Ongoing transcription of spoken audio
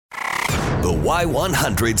The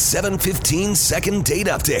Y100 715 second date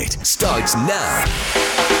update starts now.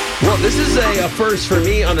 Well, this is a first for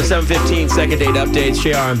me on the 715 second date updates.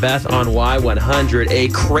 JR and Beth on Y100. A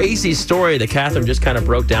crazy story that Katherine just kind of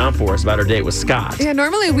broke down for us about her date with Scott. Yeah,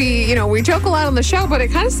 normally we joke a lot on the show, but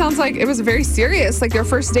it kind of sounds like it was very serious. Like their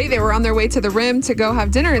first date, they were on their way to the Rim to go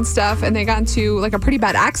have dinner and stuff, and they got into like a pretty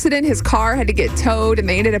bad accident. His car had to get towed, and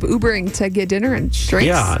they ended up Ubering to get dinner and drinks.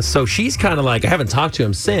 Yeah, so she's kind of like, I haven't talked to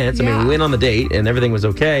him since. I mean, we went on the date, and everything was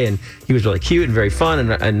okay, and he was really cute and very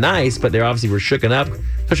fun and nice, but they obviously were shooken up,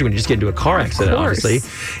 especially when you just get into a car accident, obviously.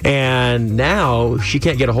 And now she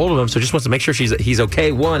can't get a hold of him, so just wants to make sure he's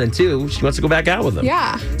okay, one, and two, she wants to go back out with him.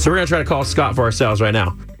 Yeah. So we're going to try to call Scott for ourselves right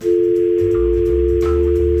now.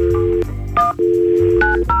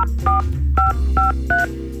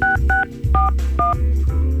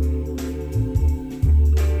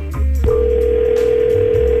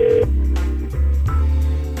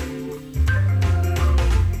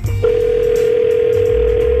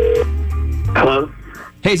 Hello?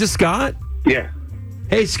 Hey, is this Scott? Yeah.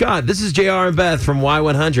 Hey, Scott, this is JR and Beth from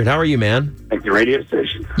Y100. How are you, man? Like the radio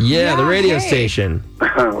station? Yeah, the radio hey. station.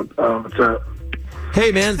 What's up?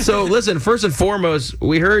 Hey, man, so listen, first and foremost,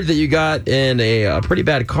 we heard that you got in a pretty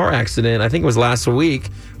bad car accident. I think it was last week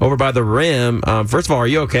over by the Rim. First of all, are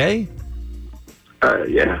you okay?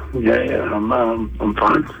 Yeah. I'm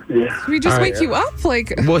fine. Yeah. Did we just wake you up?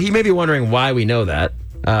 Like, Well, he may be wondering why we know that.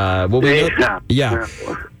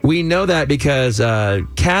 We know that because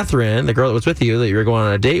Katherine, the girl that was with you, that you were going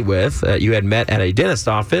on a date with, you had met at a dentist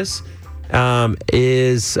office,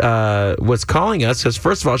 was calling us because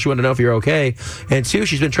first of all, she wanted to know if you're okay, and two,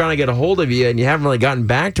 she's been trying to get a hold of you, and you haven't really gotten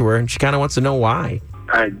back to her, and she kind of wants to know why.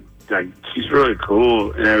 She's really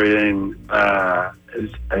cool and everything. I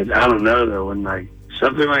don't know though, when like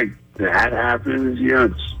something like that happens,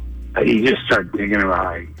 you just start thinking about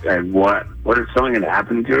like what if something had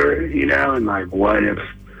happened to her, and like what if,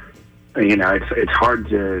 it's hard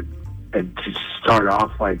to start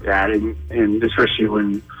off like that, and especially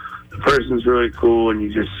when the person's really cool and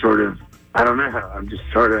you just sort of, I don't know, I'm just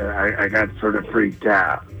sort of, I got sort of freaked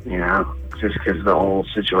out, just because of the whole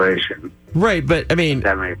situation. Right, but I mean,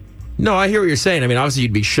 no, I hear what you're saying. I mean, obviously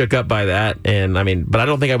you'd be shook up by that, and I mean, but I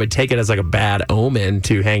don't think I would take it as like a bad omen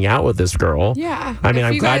to hang out with this girl. yeah. I mean,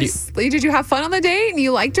 I'm glad Did you have fun on the date and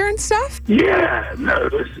you liked her and stuff? Yeah, no,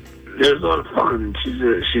 it was a lot of fun.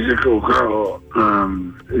 She's a cool girl.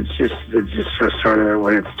 It's just sort of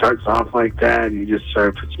when it starts off like that, and you just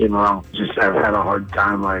start putting wrong. I've had a hard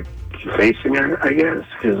time like facing her, I guess,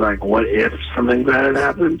 because like, what if something bad had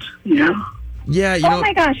happened? Yeah, Oh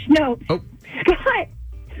my gosh, no, Oh.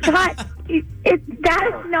 Scott,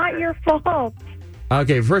 that is not your fault.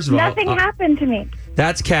 Okay, first of all, Nothing happened to me.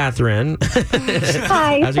 that's Katherine.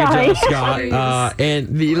 Hi, As you sorry. can tell, Scott.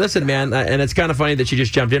 Listen, man, and it's kind of funny that she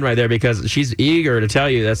just jumped in right there because she's eager to tell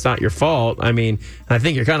you that's not your fault. I mean, I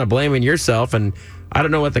think you're kind of blaming yourself, and I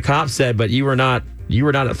don't know what the cops said, but you were not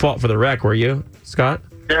at fault for the wreck, were you, Scott?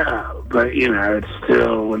 Yeah, but it's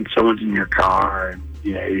still when someone's in your car, and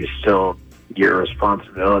you're still your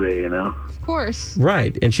responsibility. Of course.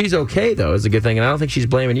 Right, and she's okay though, is a good thing, and I don't think she's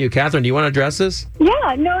blaming you. Katherine, do you want to address this?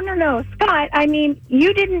 Yeah, no, Scott. I mean,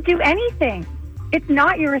 you didn't do anything. It's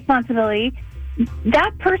not your responsibility.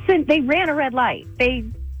 That person, they ran a red light.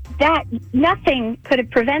 Nothing could have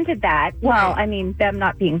prevented that. Well, I mean, them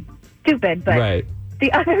not being stupid, but Right.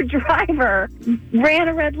 the other driver ran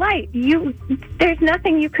a red light. There's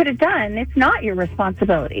nothing you could have done. It's not your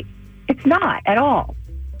responsibility. It's not at all.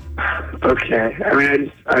 Okay. I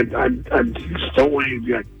mean, I just don't want you to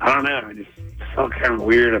be like, I don't know. I just felt kind of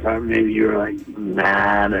weird if maybe you were like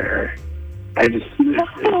mad, or it just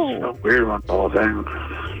felt weird about the whole thing.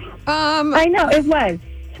 I know it was.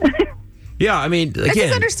 Yeah, I mean, This is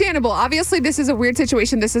again, understandable. Obviously, this is a weird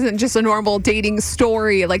situation. This isn't just a normal dating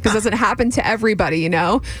story. Like, this doesn't happen to everybody,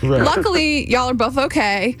 Right. Luckily, y'all are both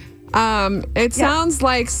okay. It sounds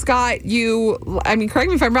like, Scott, correct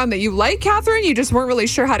me if I'm wrong, that you like Katherine. You just weren't really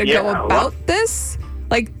sure how to go about this.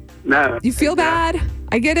 Like, No. you feel bad.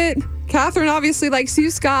 I get it. Katherine obviously likes you,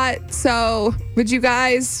 Scott. So would you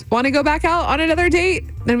guys want to go back out on another date?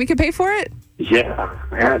 Then we could pay for it? Yeah,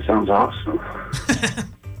 it sounds awesome.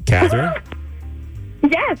 Katherine?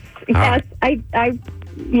 Yes.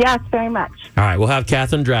 Yes, very much. All right, we'll have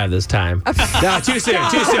Katherine drive this time. No, too soon.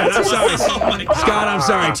 I'm sorry. Scott, I'm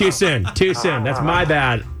sorry. Too soon. That's my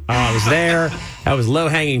bad. I was there. That was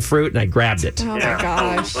low-hanging fruit, and I grabbed it. Oh, my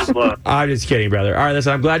gosh. I'm just kidding, brother. All right,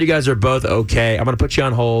 listen, I'm glad you guys are both okay. I'm going to put you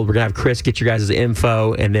on hold. We're going to have Chris get your guys'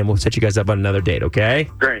 info, and then we'll set you guys up on another date, okay?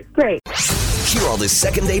 Great. Great. Hear all the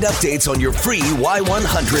second date updates on your free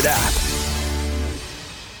Y100 app.